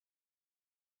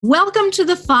Welcome to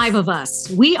the five of us.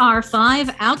 We are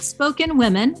five outspoken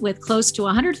women with close to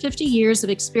 150 years of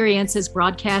experience as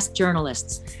broadcast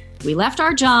journalists. We left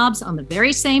our jobs on the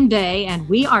very same day, and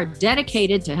we are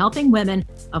dedicated to helping women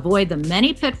avoid the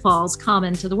many pitfalls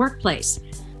common to the workplace.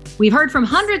 We've heard from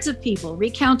hundreds of people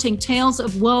recounting tales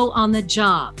of woe on the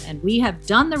job, and we have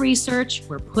done the research.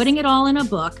 We're putting it all in a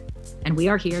book, and we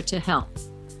are here to help.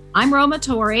 I'm Roma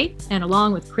Torrey, and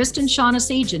along with Kristen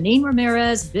Shaughnessy, Janine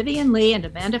Ramirez, Vivian Lee, and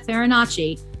Amanda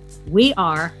Farinacci, we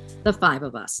are the five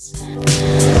of us.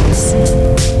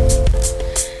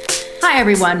 Hi,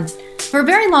 everyone. For a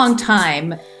very long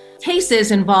time,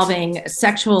 cases involving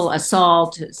sexual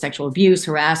assault, sexual abuse,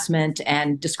 harassment,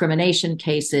 and discrimination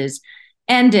cases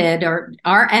ended or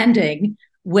are ending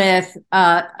with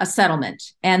a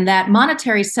settlement. And that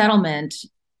monetary settlement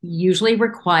usually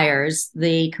requires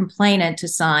the complainant to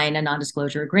sign a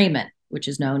non-disclosure agreement, which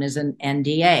is known as an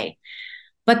NDA.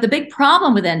 But the big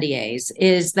problem with NDAs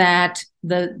is that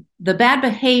the bad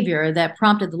behavior that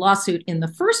prompted the lawsuit in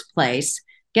the first place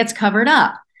gets covered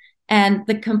up. And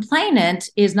the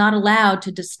complainant is not allowed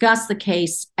to discuss the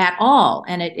case at all.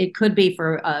 And it could be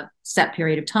for a set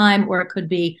period of time, or it could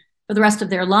be for the rest of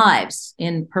their lives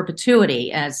in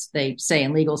perpetuity, as they say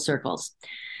in legal circles.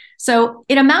 So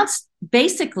it amounts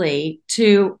basically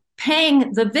to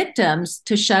paying the victims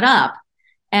to shut up,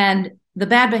 and the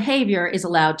bad behavior is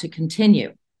allowed to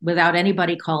continue without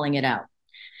anybody calling it out.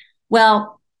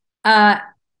 Well,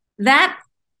 that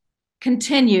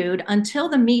continued until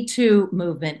the Me Too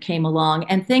movement came along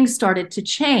and things started to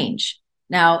change.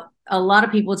 Now, a lot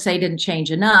of people would say it didn't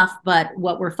change enough, but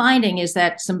what we're finding is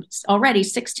that already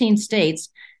 16 states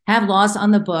have laws on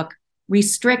the book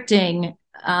restricting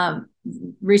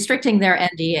their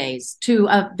NDAs to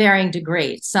varying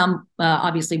degrees, some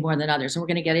obviously more than others. And we're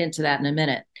going to get into that in a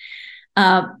minute.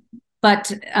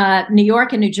 But New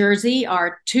York and New Jersey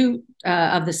are two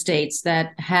of the states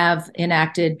that have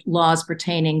enacted laws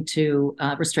pertaining to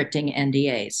restricting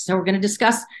NDAs. So we're going to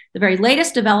discuss the very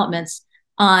latest developments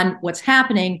on what's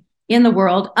happening in the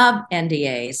world of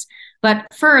NDAs. But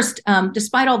first,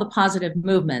 despite all the positive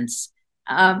movements,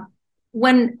 I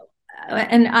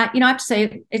have to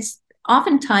say,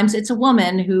 oftentimes it's a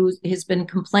woman who has been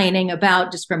complaining about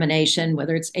discrimination,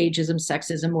 whether it's ageism,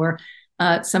 sexism, or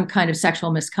some kind of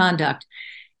sexual misconduct.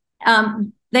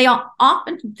 They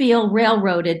often feel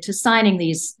railroaded to signing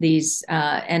these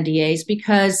NDAs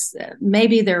because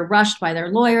maybe they're rushed by their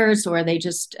lawyers, or they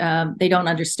just they don't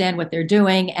understand what they're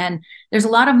doing, and there's a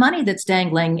lot of money that's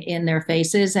dangling in their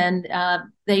faces, and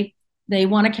they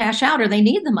want to cash out, or they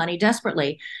need the money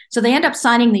desperately. So they end up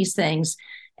signing these things,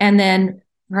 and then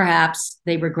perhaps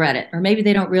they regret it, or maybe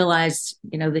they don't realize,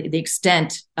 the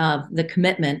extent of the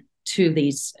commitment to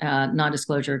these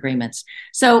non-disclosure agreements.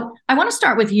 So I want to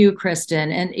start with you,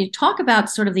 Kristen, and you talk about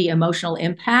sort of the emotional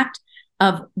impact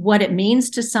of what it means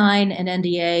to sign an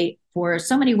NDA for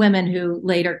so many women who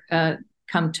later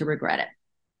come to regret it.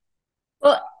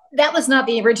 Well, that was not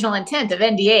the original intent of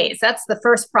NDAs. That's the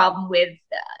first problem with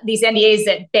these NDAs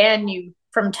that ban you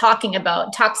from talking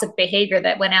about toxic behavior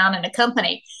that went on in a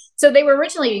company. So they were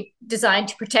originally designed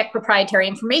to protect proprietary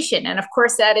information. And of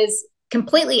course, that is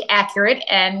completely accurate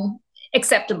and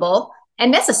acceptable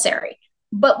and necessary.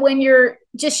 But when you're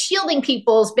just shielding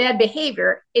people's bad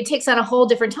behavior, it takes on a whole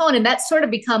different tone. And that's sort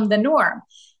of become the norm.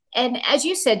 And as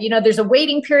you said, there's a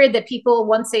waiting period that people,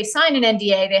 once they sign an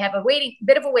NDA, they have a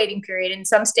bit of a waiting period in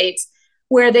some states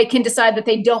where they can decide that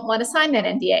they don't want to sign that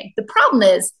NDA. The problem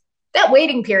is that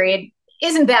waiting period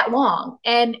isn't that long.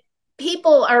 And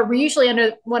people are usually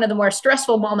under one of the more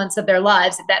stressful moments of their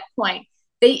lives at that point.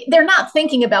 They're not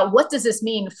thinking about what does this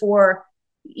mean for,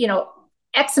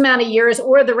 X amount of years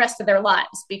or the rest of their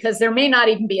lives, because there may not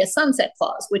even be a sunset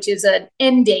clause, which is an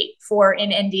end date for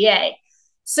an NDA.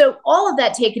 So all of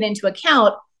that taken into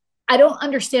account, I don't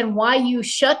understand why you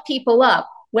shut people up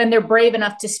when they're brave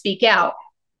enough to speak out,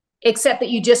 except that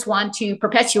you just want to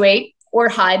perpetuate or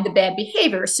hide the bad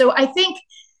behavior. So I think,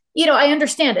 I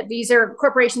understand it. These are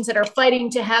corporations that are fighting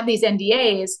to have these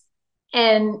NDAs,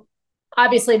 and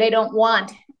obviously they don't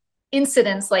want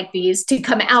incidents like these to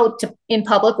come out in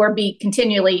public or be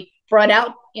continually brought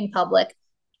out in public.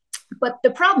 But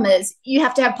the problem is you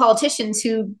have to have politicians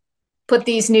who put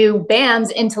these new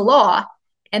bans into law,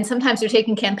 and sometimes they're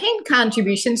taking campaign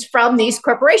contributions from these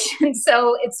corporations.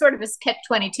 So it's sort of a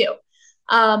catch-22.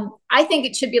 I think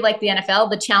it should be like the NFL,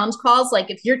 the challenge calls. Like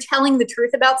if you're telling the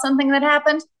truth about something that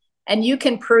happened and you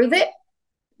can prove it,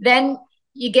 then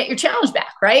you get your challenge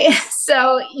back, right?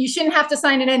 So you shouldn't have to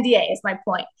sign an NDA is my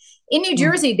point. In New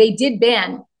Jersey, they did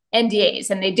ban NDAs.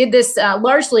 And they did this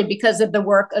largely because of the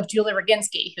work of Julie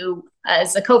Roginski, who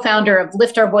is a co-founder of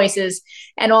Lift Our Voices.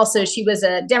 And also she was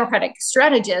a Democratic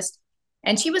strategist.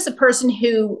 And she was a person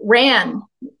who ran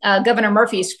Governor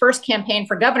Murphy's first campaign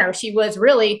for governor. She was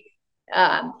really,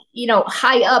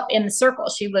 high up in the circle.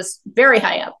 She was very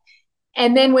high up.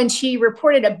 And then when she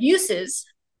reported abuses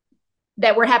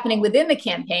that were happening within the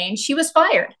campaign, she was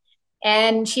fired.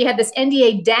 And she had this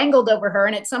NDA dangled over her.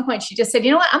 And at some point she just said,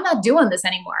 you know what, I'm not doing this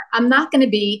anymore. I'm not going to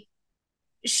be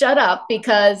shut up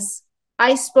because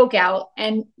I spoke out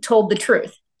and told the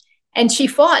truth. And she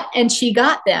fought and she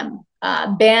got them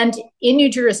banned in New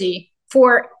Jersey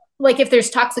for, like, if there's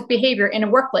toxic behavior in a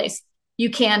workplace, you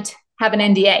can't have an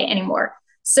NDA anymore.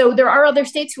 So there are other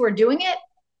states who are doing it.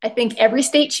 I think every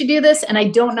state should do this. And I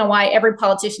don't know why every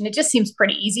politician, it just seems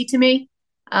pretty easy to me.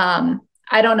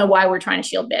 I don't know why we're trying to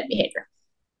shield bad behavior.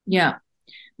 Yeah.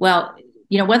 Well,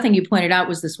 one thing you pointed out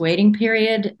was this waiting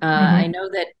period. I know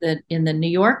that in the New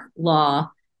York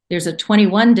law, there's a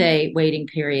 21-day waiting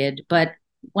period. But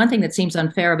one thing that seems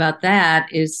unfair about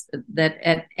that is that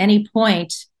at any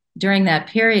point during that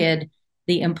period,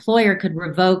 the employer could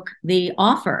revoke the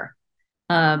offer.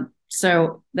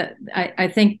 So that I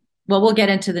think, well, we'll get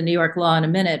into the New York law in a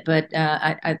minute, but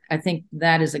I think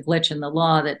that is a glitch in the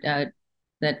law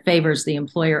that favors the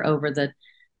employer over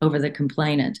the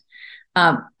complainant.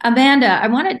 Amanda, I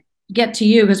want to get to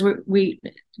you because we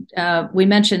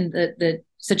mentioned the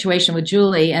situation with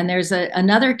Julie, and there's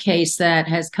another case that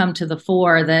has come to the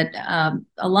fore that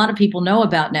a lot of people know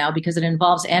about now because it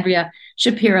involves Andrea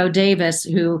Shapiro Davis,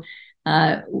 who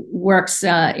works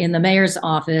in the mayor's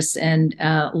office. And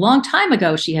a long time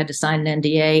ago, she had to sign an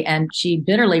NDA and she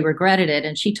bitterly regretted it.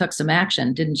 And she took some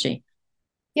action, didn't she?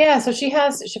 Yeah, so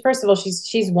first of all,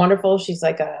 she's wonderful. She's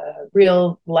like a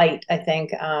real light, I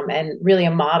think, and really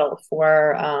a model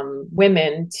for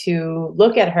women to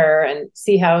look at her and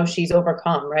see how she's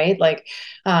overcome, right? Like,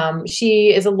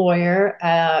 she is a lawyer.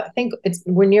 I think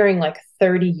we're nearing like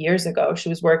 30 years ago. She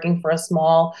was working for a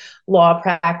smallish law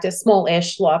practice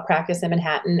in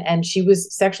Manhattan, and she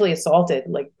was sexually assaulted,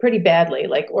 like pretty badly,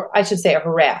 or I should say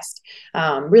harassed,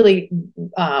 really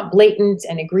blatant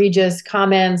and egregious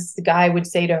comments. The guy would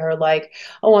say to her, like,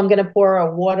 oh, I'm going to pour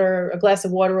a glass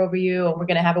of water over you, and we're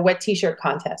going to have a wet t-shirt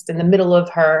contest in the middle of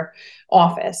her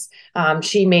office.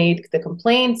 She made the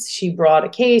complaints. She brought a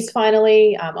case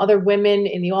finally. Other women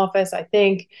in the office, I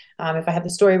think, if I have the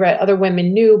story right, other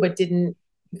women knew but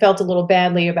felt a little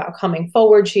badly about coming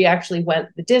forward. She actually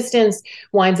went the distance,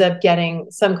 winds up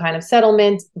getting some kind of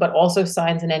settlement, but also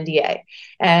signs an NDA.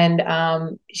 And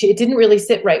it didn't really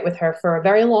sit right with her for a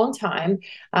very long time.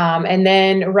 And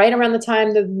then right around the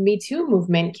time the Me Too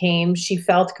movement came, she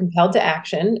felt compelled to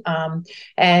action,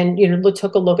 and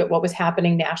took a look at what was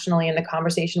happening nationally in the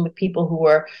conversation with people who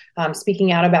were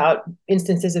speaking out about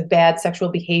instances of bad sexual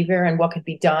behavior and what could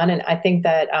be done. And I think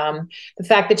that the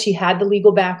fact that she had the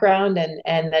legal background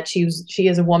and that she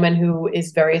is a woman who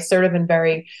is very assertive and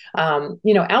very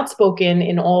outspoken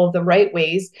in all of the right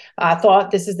ways, thought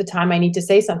this is the time I need to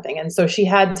say something. And so she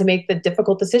had to make the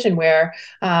difficult decision where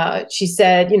she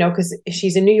said, because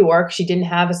she's in New York, she didn't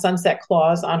have a sunset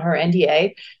clause on her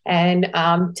NDA. And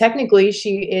technically,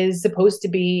 she is supposed to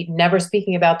be never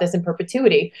speaking about this in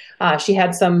perpetuity. She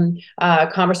had some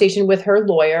conversation with her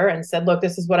lawyer and said, look,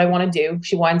 this is what I want to do.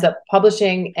 She winds up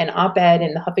publishing an op-ed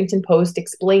in the Huffington Post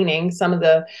explaining some of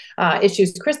the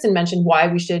issues Kristen mentioned, why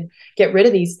we should get rid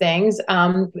of these things.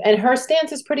 And her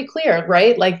stance is pretty clear,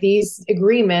 right? Like, these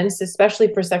agreements,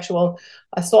 especially for sexual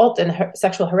assault and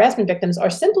sexual harassment victims, are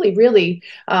simply really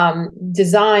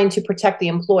designed to protect the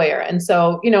employer. And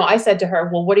so, I said to her,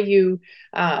 well, what are you,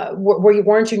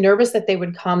 weren't you nervous that they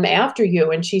would come after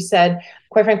you? And she said,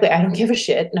 quite frankly, I don't give a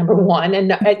shit, number one.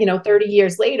 And, 30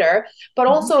 years later, but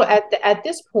also at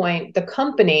this point, the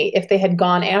company, if they had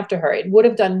gone after her, it would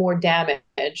have done more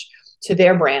damage to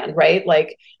their brand, right?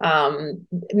 Like,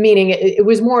 meaning it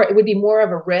would be more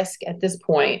of a risk at this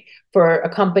point for a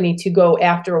company to go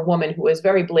after a woman who was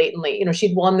very blatantly,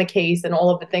 she'd won the case and all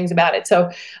of the things about it. So,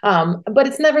 but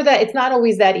it's not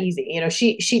always that easy.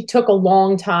 She took a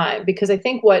long time, because I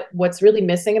think what's really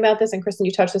missing about this, and Kristen,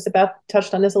 you touched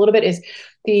on this a little bit, is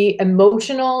the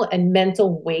emotional and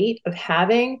mental weight of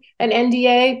having an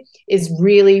NDA is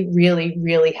really, really,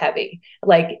 really heavy.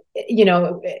 Like,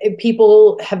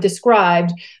 people have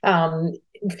described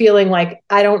feeling like,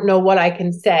 I don't know what I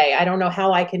can say. I don't know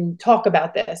how I can talk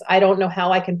about this. I don't know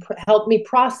how I can help me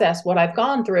process what I've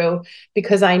gone through,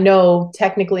 because I know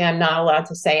technically I'm not allowed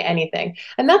to say anything.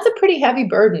 And that's a pretty heavy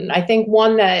burden. I think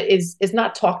one that is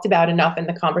not talked about enough in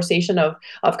the conversation of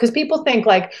because people think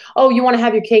like, oh, you want to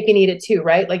have your cake and eat it too,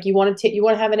 right? Like you want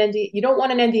to have an NDA. You don't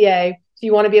want an NDA. So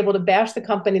you want to be able to bash the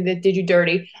company that did you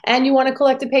dirty, and you want to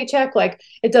collect a paycheck. Like,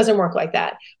 it doesn't work like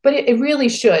that. But it really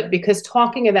should, because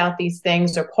talking about these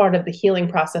things are part of the healing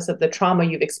process of the trauma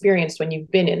you've experienced when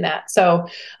you've been in that. So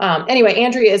anyway,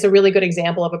 Andrea is a really good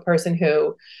example of a person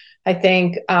who I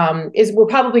think we're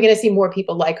probably going to see more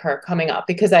people like her coming up,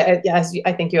 because as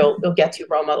I think you'll get to,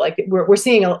 Roma, like we're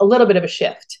seeing a little bit of a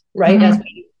shift, right? Mm-hmm.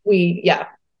 As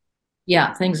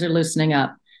yeah, things are loosening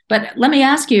up. But let me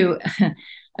ask you,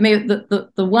 I mean,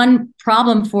 the one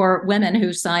problem for women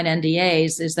who sign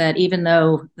NDAs is that even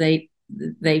though they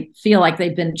feel like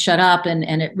they've been shut up and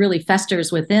it really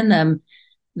festers within them,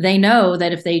 they know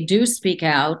that if they do speak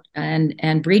out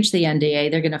and breach the NDA,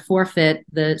 they're going to forfeit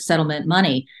the settlement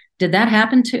money. Did that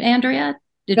happen to Andrea?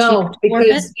 No,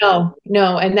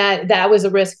 and that was a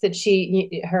risk that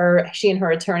she and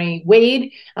her attorney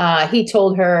Wade. He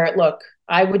told her, look,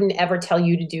 I wouldn't ever tell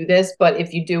you to do this, but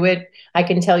if you do it, I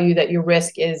can tell you that your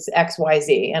risk is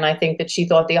XYZ. And I think that she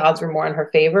thought the odds were more in her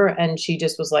favor, and she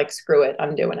just was like, screw it,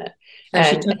 I'm doing it. So and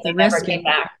she took the risk. Never came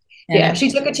back. Yeah,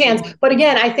 she took a chance. But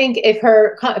again, I think if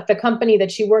the company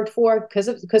that she worked for,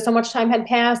 because so much time had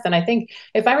passed, and I think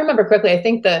if I remember correctly, I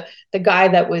think the guy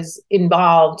that was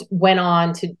involved went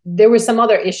on to, there was some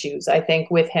other issues, I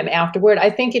think, with him afterward. I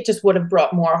think it just would have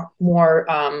brought more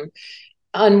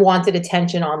unwanted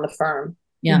attention on the firm.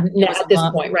 Yeah. Now at this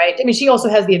point, right? I mean, she also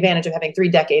has the advantage of having 3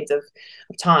 decades of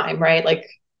time, right? Like,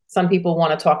 some people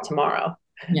want to talk tomorrow.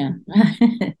 Yeah.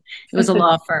 It was a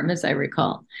law firm, as I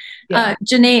recall. Yeah.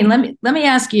 Janine, let me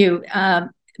ask you,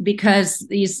 because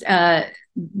these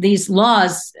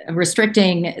laws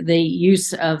restricting the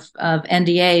use of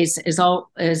NDAs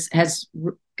has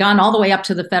gone all the way up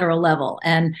to the federal level.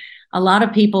 And a lot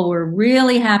of people were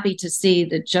really happy to see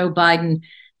that Joe Biden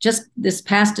just this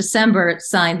past December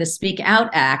signed the Speak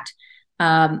Out Act.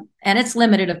 And it's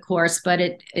limited, of course, but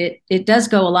it does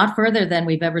go a lot further than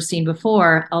we've ever seen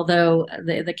before. Although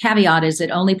the caveat is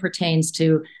it only pertains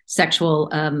to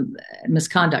sexual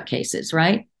misconduct cases,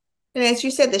 right? And as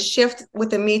you said, the shift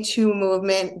with the Me Too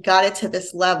movement got it to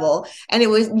this level. And it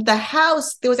was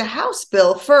there was a House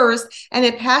bill first, and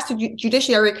it passed the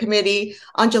Judiciary Committee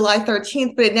on July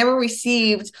 13th, but it never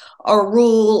received a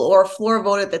rule or a floor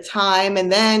vote at the time.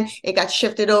 And then it got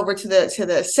shifted over to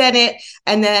the Senate,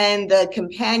 and then the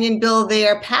companion bill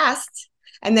there passed.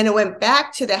 And then it went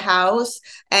back to the House.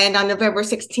 And on November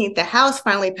 16th, the House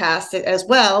finally passed it as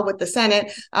well with the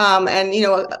Senate. And,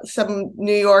 some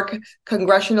New York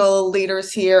congressional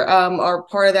leaders here are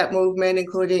part of that movement,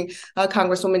 including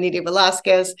Congresswoman Nydia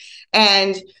Velázquez.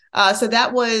 And so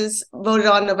that was voted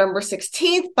on November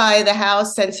 16th by the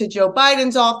House, sent to Joe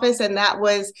Biden's office, and that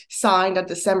was signed on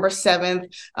December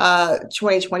 7th,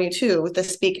 2022 with the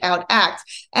Speak Out Act.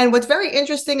 And what's very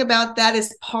interesting about that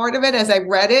is part of it, as I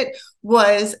read it,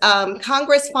 was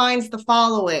Congress finds the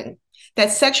following: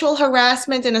 that sexual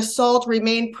harassment and assault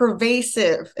remain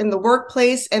pervasive in the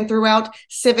workplace and throughout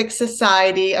civic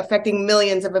society, affecting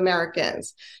millions of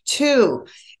Americans. 2,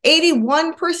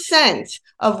 81%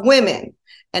 of women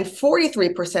and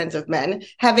 43% of men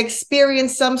have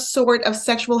experienced some sort of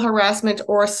sexual harassment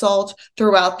or assault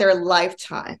throughout their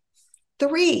lifetime.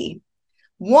 3,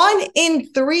 1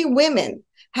 in 3 women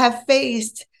has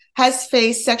faced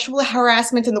sexual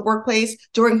harassment in the workplace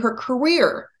during her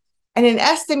career. And an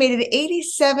estimated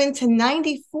 87 to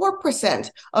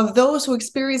 94% of those who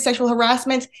experience sexual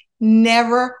harassment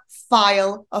never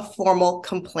file a formal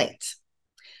complaint.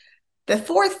 The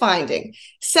 4th finding: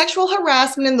 sexual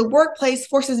harassment in the workplace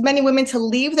forces many women to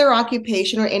leave their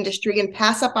occupation or industry and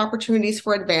pass up opportunities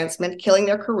for advancement, killing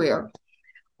their career.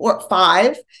 Or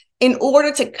 5, in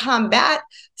order to combat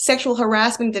sexual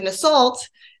harassment and assault,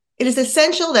 it is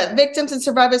essential that victims and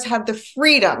survivors have the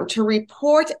freedom to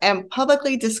report and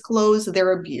publicly disclose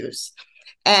their abuse.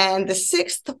 And the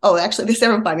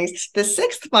 7 findings. The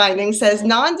 6th finding says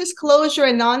non-disclosure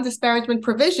and non-disparagement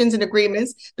provisions and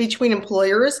agreements between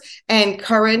employers and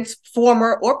current,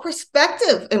 former, or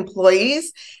prospective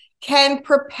employees can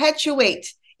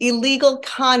perpetuate illegal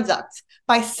conduct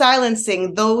by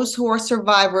silencing those who are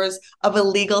survivors of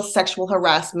illegal sexual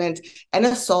harassment and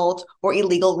assault or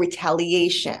illegal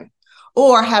retaliation,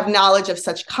 or have knowledge of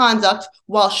such conduct,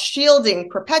 while shielding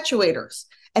perpetuators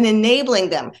and enabling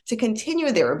them to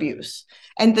continue their abuse.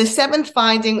 And the seventh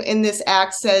finding in this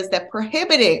act says that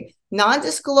prohibiting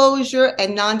non-disclosure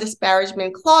and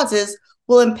non-disparagement clauses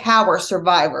will empower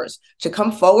survivors to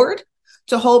come forward,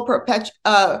 to hold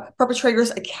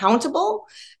perpetrators accountable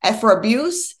for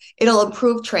abuse. It'll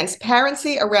improve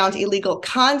transparency around illegal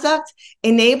conduct,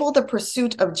 enable the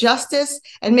pursuit of justice,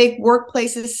 and make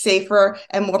workplaces safer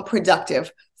and more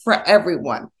productive for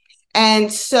everyone.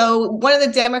 And so one of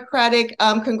the Democratic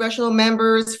congressional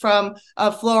members from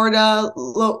Florida,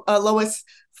 Lois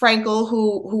Frankel,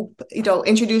 who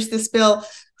introduced this bill,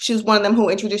 she was one of them who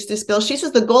introduced this bill. She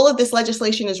says the goal of this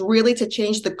legislation is really to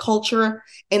change the culture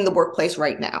in the workplace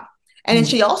right now. And then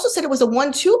she also said it was a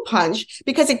 1-2 punch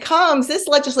because this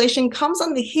legislation comes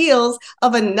on the heels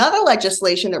of another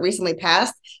legislation that recently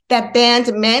passed that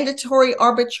banned mandatory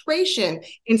arbitration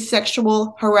in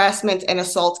sexual harassment and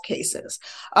assault cases.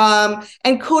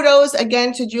 And kudos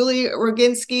again to Julie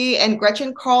Roginski and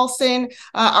Gretchen Carlson,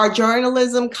 our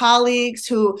journalism colleagues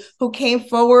who came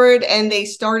forward, and they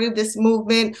started this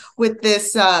movement with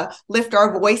this Lift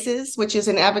Our Voices, which is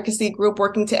an advocacy group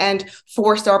working to end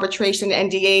forced arbitration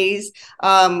NDAs.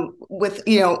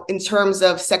 In terms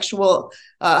of sexual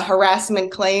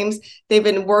harassment claims. They've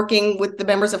been working with the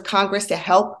members of Congress to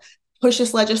help push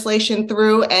this legislation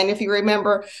through. And if you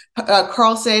remember,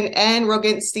 Carlson and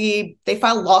Roginski, they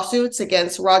filed lawsuits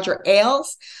against Roger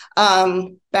Ailes,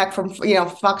 back from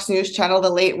Fox News Channel, the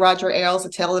late Roger Ailes, a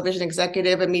television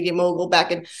executive and media mogul,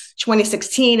 back in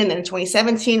 2016 and then in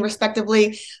 2017,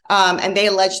 respectively. And they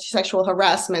alleged sexual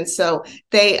harassment. So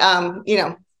they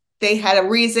had a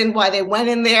reason why they went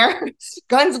in there,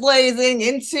 guns blazing,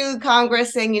 into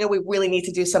Congress saying, we really need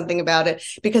to do something about it,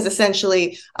 because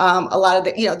essentially a lot of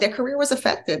their career was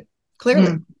affected,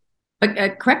 clearly.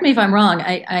 But correct me if I'm wrong.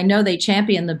 I know they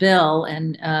championed the bill,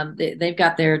 and they've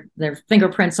got their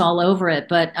fingerprints all over it.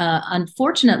 But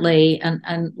unfortunately,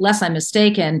 unless I'm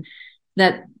mistaken,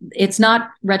 that it's not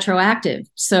retroactive.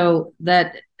 So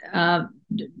that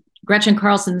Gretchen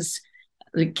Carlson's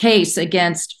case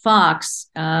against Fox,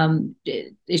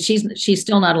 she's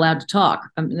still not allowed to talk.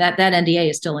 That NDA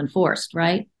is still enforced,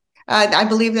 right? I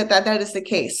believe that is the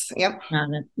case. Yep.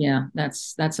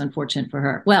 That's unfortunate for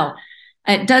her. Well,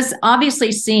 it does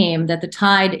obviously seem that the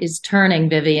tide is turning,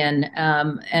 Vivian.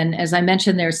 And as I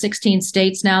mentioned, there are 16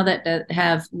 states now that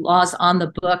have laws on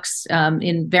the books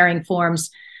in varying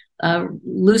forms,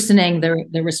 loosening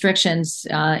the restrictions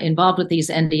involved with these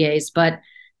NDAs. But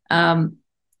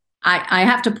I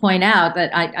have to point out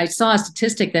that I saw a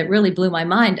statistic that really blew my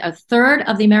mind. A third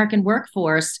of the American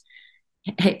workforce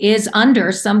is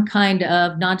under some kind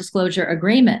of non-disclosure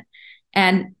agreement.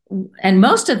 And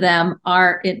most of them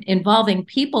are involving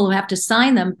people who have to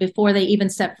sign them before they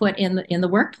even set foot in the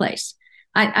workplace.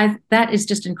 That is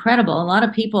just incredible. A lot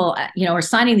of people, are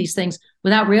signing these things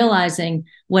without realizing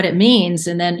what it means.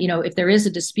 And then, if there is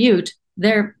a dispute,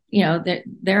 they're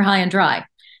high and dry.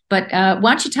 But why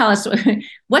don't you tell us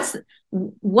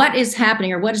what is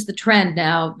happening, or what is the trend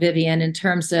now, Vivian, in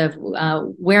terms of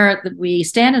where we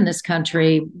stand in this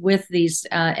country with these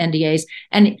NDAs?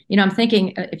 And, I'm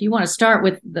thinking if you want to start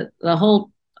with the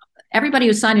whole, everybody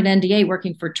who signed an NDA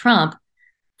working for Trump,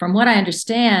 from what I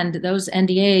understand, those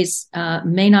NDAs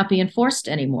may not be enforced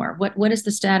anymore. What is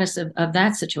the status of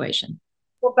that situation?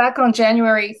 Well, back on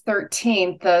January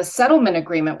 13th, the settlement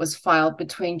agreement was filed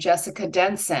between Jessica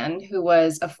Denson, who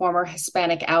was a former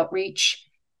Hispanic outreach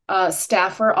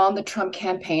staffer on the Trump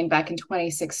campaign back in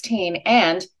 2016,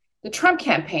 and the Trump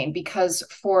campaign, because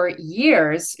for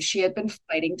years she had been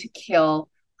fighting to kill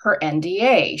her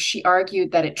NDA. She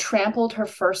argued that it trampled her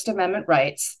First Amendment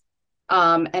rights,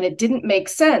 and it didn't make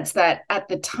sense that at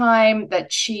the time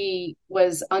that she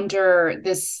was under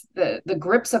the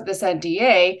grips of this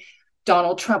NDA,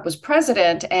 Donald Trump was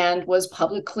president and was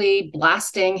publicly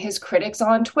blasting his critics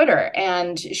on Twitter.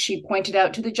 And she pointed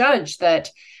out to the judge that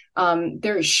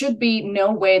there should be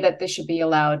no way that this should be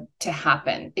allowed to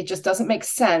happen. It just doesn't make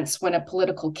sense when a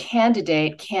political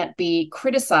candidate can't be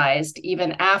criticized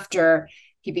even after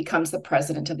he becomes the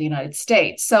president of the United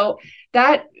States. So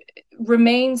that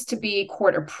remains to be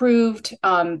court approved,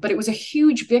 but it was a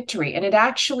huge victory. And it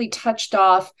actually touched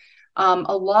off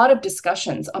a lot of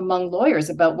discussions among lawyers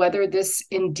about whether this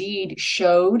indeed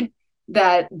showed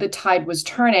that the tide was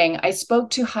turning. I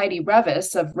spoke to Heidi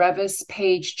Revis of Revis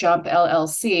Page Jump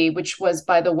LLC, which was,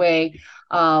 by the way,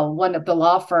 one of the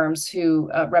law firms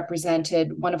who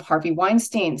represented one of Harvey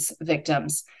Weinstein's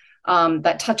victims,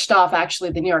 that touched off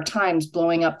actually the New York Times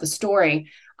blowing up the story.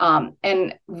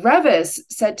 And Revis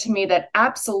said to me that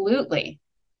absolutely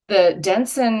the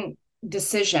Denson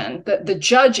decision, the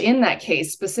judge in that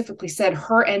case specifically said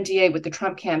her NDA with the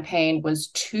Trump campaign was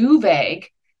too vague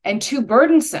and too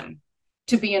burdensome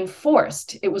to be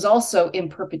enforced. It was also in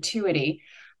perpetuity.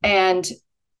 And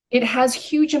it has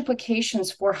huge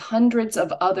implications for hundreds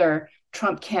of other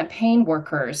Trump campaign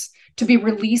workers to be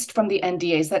released from the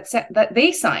NDAs that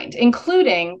they signed,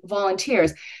 including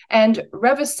volunteers. And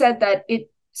Reva said that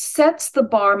it sets the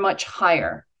bar much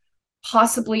higher,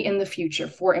 possibly in the future,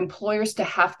 for employers to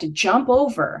have to jump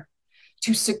over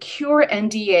to secure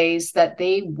NDAs that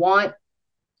they want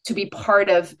to be part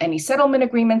of any settlement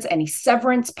agreements, any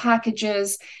severance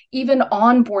packages, even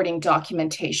onboarding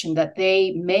documentation that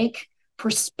they make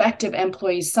prospective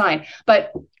employees sign.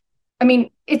 But I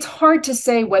mean, it's hard to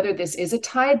say whether this is a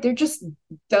tide. There just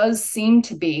does seem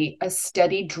to be a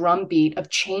steady drumbeat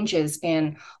of changes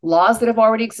in laws that have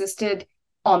already existed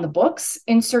on the books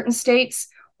in certain states,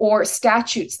 or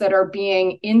statutes that are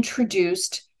being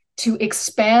introduced to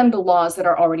expand the laws that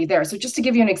are already there. So just to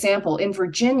give you an example, in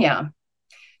Virginia,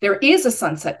 there is a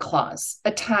sunset clause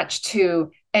attached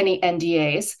to any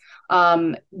NDAs.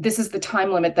 This is the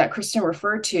time limit that Kristen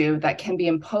referred to that can be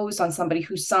imposed on somebody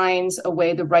who signs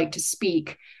away the right to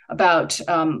speak about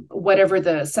whatever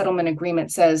the settlement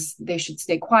agreement says they should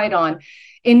stay quiet on.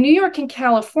 In New York and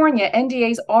California,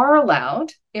 NDAs are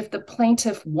allowed if the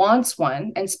plaintiff wants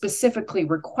one and specifically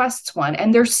requests one,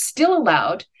 and they're still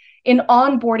allowed in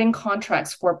onboarding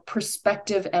contracts for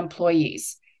prospective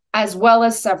employees, as well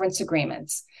as severance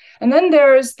agreements. And then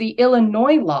there's the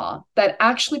Illinois law that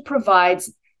actually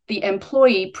provides the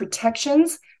employee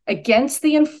protections against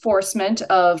the enforcement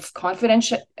of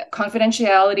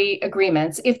confidentiality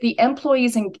agreements if the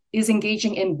employee is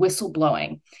engaging in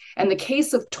whistleblowing. And the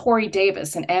case of Tori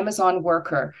Davis, an Amazon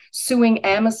worker, suing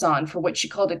Amazon for what she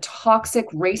called a toxic,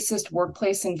 racist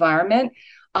workplace environment,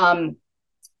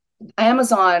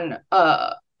 Amazon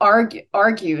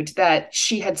argued that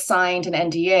she had signed an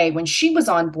NDA when she was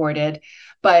onboarded,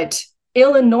 but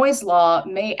Illinois' law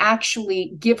may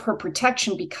actually give her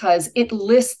protection because it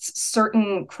lists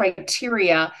certain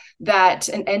criteria that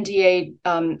an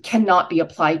NDA cannot be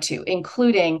applied to,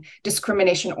 including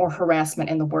discrimination or harassment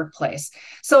in the workplace.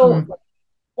 So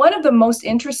one of the most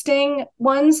interesting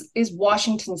ones is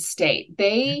Washington State.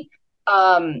 They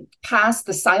passed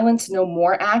the Silence No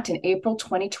More Act in April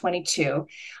 2022.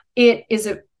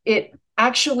 It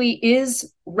actually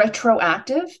is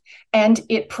retroactive, and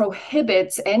it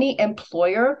prohibits any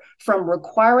employer from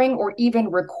requiring or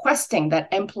even requesting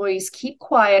that employees keep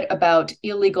quiet about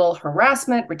illegal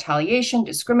harassment, retaliation,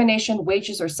 discrimination,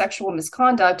 wages, or sexual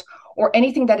misconduct, or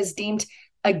anything that is deemed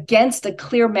against a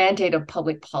clear mandate of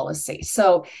public policy.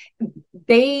 So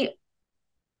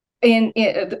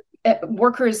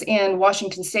workers in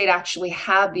Washington State actually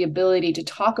have the ability to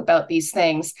talk about these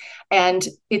things, and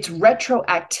its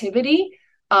retroactivity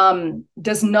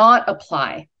does not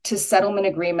apply to settlement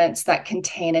agreements that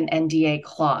contain an NDA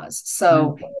clause.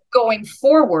 So going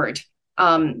forward,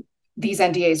 these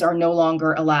NDAs are no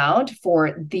longer allowed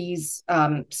for these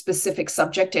specific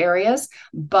subject areas,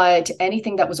 but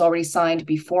anything that was already signed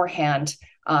beforehand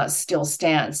still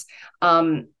stands.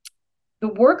 The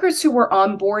workers who were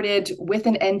onboarded with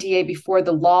an NDA before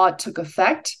the law took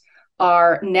effect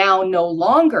are now no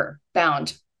longer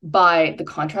bound by the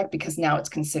contract because now it's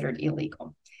considered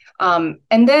illegal.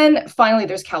 And then finally,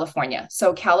 there's California.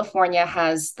 So California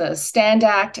has the STAND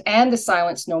Act and the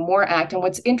Silence No More Act. And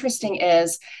what's interesting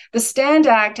is the STAND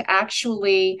Act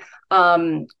actually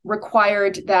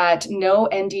required that no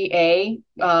NDA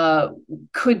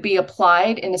could be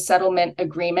applied in a settlement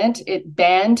agreement. It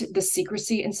banned the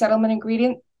secrecy in settlement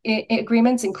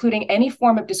agreements, including any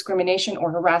form of discrimination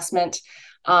or harassment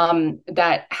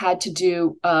that had to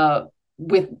do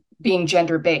with being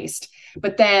gender-based.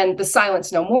 But then the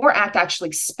Silence No More Act actually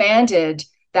expanded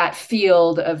that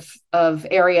field of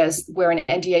areas where an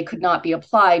NDA could not be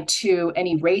applied to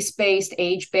any race-based,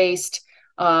 age-based,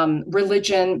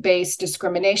 religion-based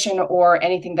discrimination or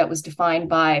anything that was defined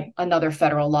by another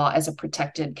federal law as a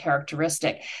protected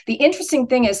characteristic. The interesting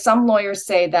thing is some lawyers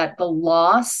say that the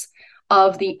loss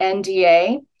of the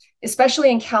NDA,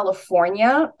 especially in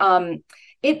California,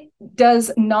 it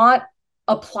does not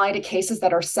apply to cases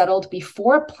that are settled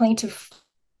before a plaintiff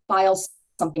files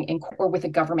something in court or with a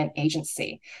government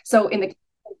agency. So in the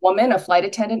woman, a flight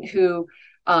attendant who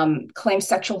claimed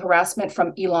sexual harassment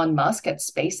from Elon Musk at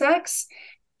SpaceX,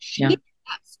 she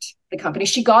left the company.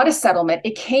 She got a settlement.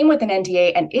 It came with an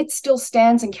NDA, and it still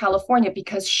stands in California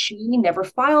because she never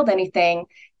filed anything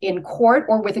in court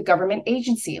or with a government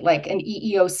agency, like an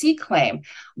EEOC claim.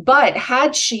 But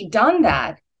had she done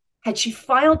that, Had she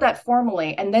filed that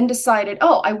formally and then decided,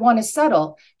 oh, I want to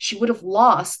settle, she would have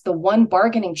lost the one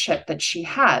bargaining chip that she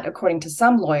had, according to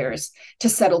some lawyers, to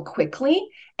settle quickly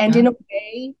and in a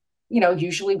way,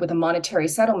 usually with a monetary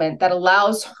settlement that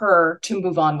allows her to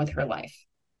move on with her life.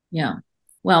 Yeah.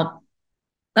 Well,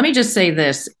 let me just say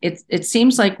this. It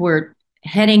seems like we're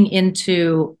heading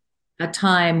into a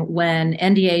time when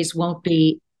NDAs won't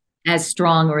be as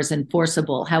strong or as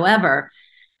enforceable. However,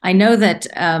 I know that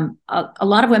a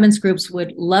lot of women's groups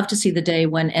would love to see the day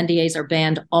when NDAs are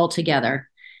banned altogether.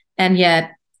 And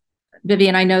yet,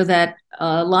 Vivian, I know that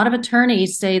a lot of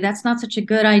attorneys say that's not such a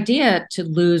good idea to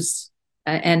lose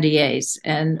NDAs.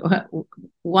 And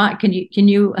what can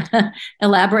you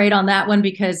elaborate on that one?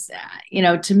 Because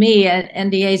to me,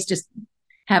 NDAs just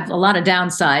have a lot of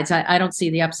downsides. I don't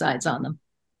see the upsides on them.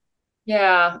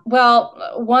 Yeah,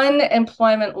 well, one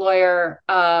employment lawyer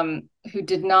who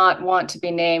did not want to be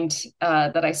named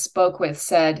that I spoke with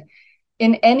said,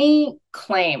 in any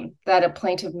claim that a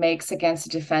plaintiff makes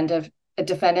against a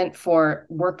defendant for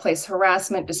workplace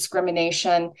harassment,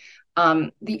 discrimination,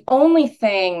 the only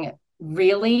thing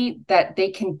really that they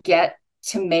can get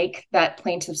to make that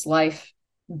plaintiff's life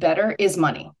better is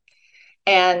money.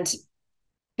 And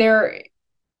there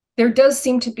does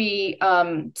seem to be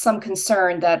some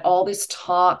concern that all this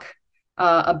talk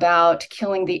about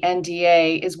killing the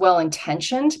NDA is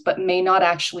well-intentioned, but may not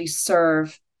actually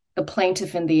serve the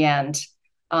plaintiff in the end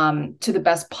to the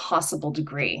best possible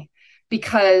degree,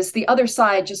 because the other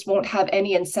side just won't have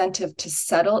any incentive to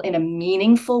settle in a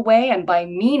meaningful way. And by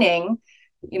meaning,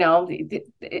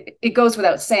 it goes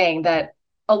without saying that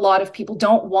a lot of people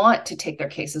don't want to take their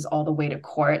cases all the way to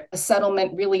court. A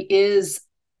settlement really is,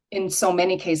 in so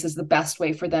many cases, the best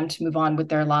way for them to move on with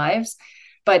their lives.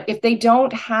 But if they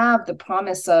don't have the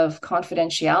promise of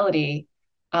confidentiality,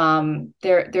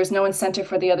 there's no incentive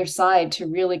for the other side to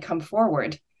really come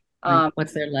forward.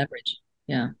 What's their leverage?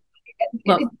 Yeah.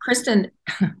 Well, Kristen,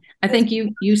 I think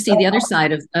you see the other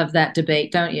side of that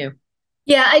debate, don't you?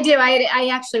 Yeah, I do. I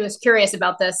actually was curious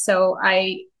about this. So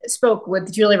I spoke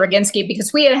with Julie Roginski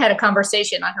because we had a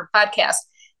conversation on her podcast,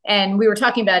 and we were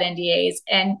talking about NDAs,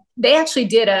 and they actually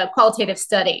did a qualitative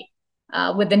study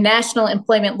with the National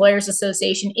Employment Lawyers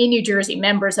Association in New Jersey,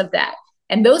 members of that.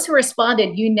 And those who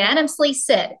responded unanimously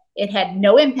said it had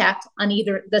no impact on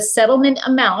either the settlement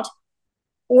amount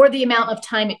or the amount of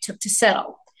time it took to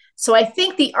settle. So I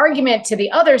think the argument to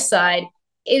the other side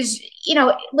is,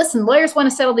 listen, lawyers want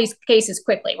to settle these cases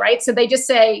quickly, right? So they just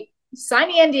say, sign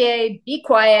the NDA, be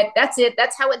quiet, that's it,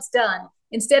 that's how it's done,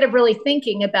 instead of really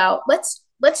thinking about, let's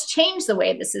change the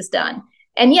way this is done.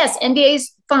 And yes, NDAs,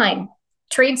 fine.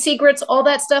 Trade secrets, all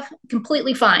that stuff,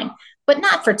 completely fine. But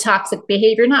not for toxic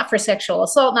behavior, not for sexual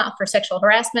assault, not for sexual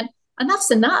harassment.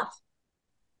 Enough's enough.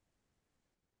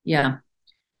 Yeah.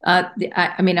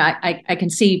 I can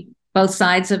see both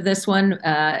sides of this one.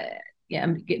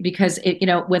 Because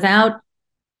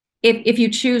if you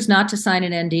choose not to sign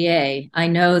an NDA, I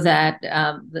know that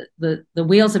the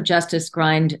wheels of justice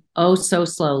grind oh so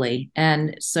slowly,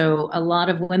 and so a lot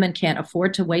of women can't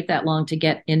afford to wait that long to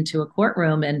get into a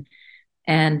courtroom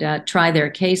and try their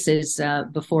cases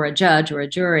before a judge or a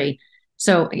jury.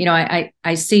 So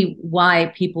I see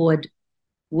why people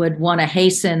would want to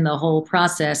hasten the whole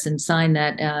process and sign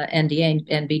that NDA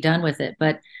and be done with it,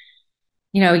 but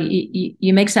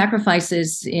you make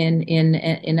sacrifices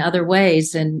in other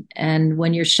ways, and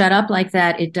when you're shut up like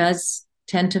that, it does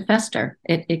tend to fester.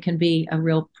 It can be a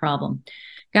real problem,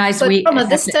 guys. But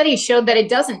this study showed that it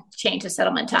doesn't change the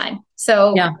settlement time.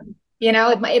 So yeah,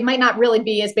 it might not really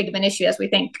be as big of an issue as we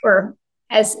think, or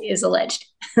as is alleged.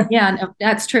 Yeah, no,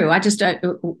 that's true. I just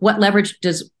what leverage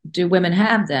do women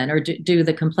have then, or do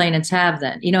the complainants have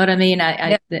then? You know what I mean?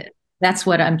 That's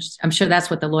what I'm sure that's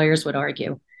what the lawyers would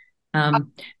argue. But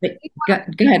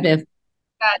go ahead, Viv.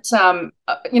 That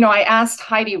I asked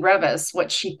Heidi Revis what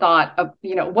she thought of,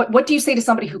 what do you say to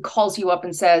somebody who calls you up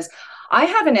and says, I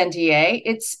have an NDA,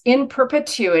 it's in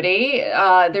perpetuity,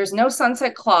 there's no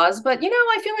sunset clause, but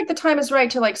I feel like the time is right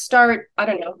to start, I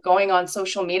don't know, going on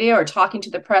social media or talking to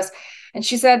the press. And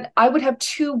she said, I would have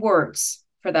 2 words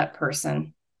for that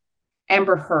person: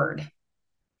 Amber Heard.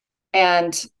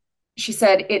 And she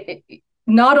said, it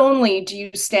not only do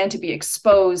you stand to be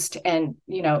exposed and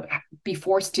be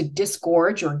forced to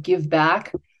disgorge or give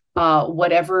back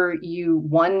whatever you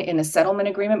won in a settlement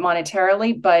agreement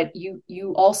monetarily, but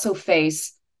you also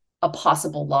face a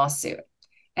possible lawsuit.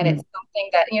 And it's something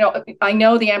that I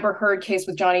know the Amber Heard case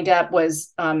with Johnny Depp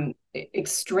was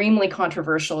extremely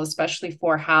controversial, especially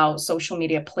for how social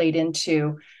media played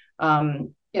into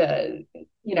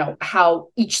how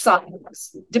each side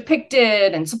was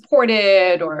depicted and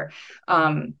supported, or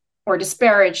or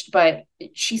disparaged, but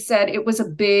she said it was a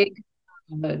big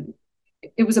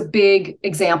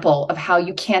example of how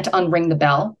you can't unring the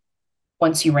bell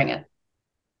once you ring it.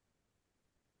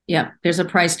 Yeah, there's a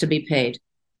price to be paid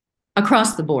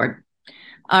across the board.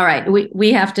 All right,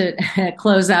 we have to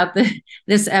close out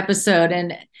this episode.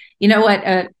 And you know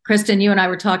what, Kristen, you and I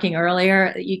were talking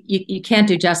earlier. You can't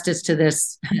do justice to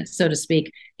this, so to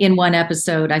speak, in one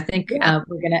episode. I think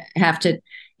we're going to have to.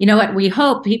 You know what? We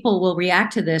hope people will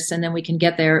react to this, and then we can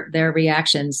get their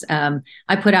reactions.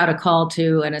 I put out a call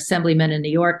to an assemblyman in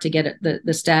New York to get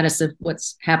the status of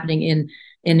what's happening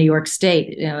in New York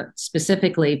State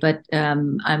specifically, but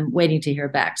I'm waiting to hear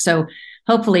back. So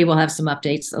hopefully we'll have some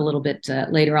updates a little bit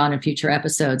later on in future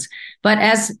episodes. But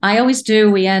as I always do,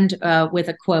 we end with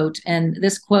a quote, and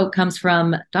this quote comes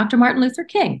from Dr. Martin Luther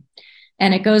King.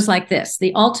 And it goes like this: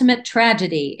 the ultimate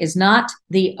tragedy is not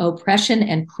the oppression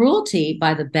and cruelty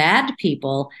by the bad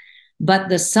people, but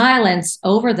the silence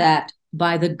over that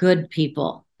by the good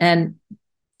people. And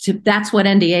that's what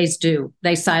NDAs do.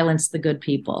 They silence the good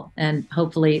people, and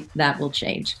hopefully that will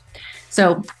change.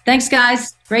 So thanks,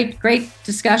 guys. Great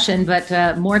discussion,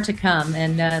 but more to come.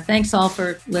 And thanks all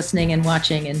for listening and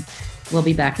watching, and we'll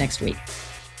be back next week.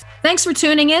 Thanks for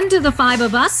tuning in to The Five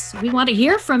of Us. We want to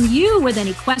hear from you with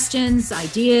any questions,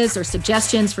 ideas, or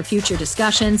suggestions for future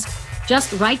discussions.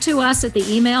 Just write to us at the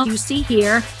email you see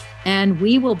here, and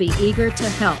we will be eager to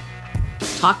help.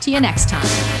 Talk to you next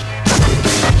time.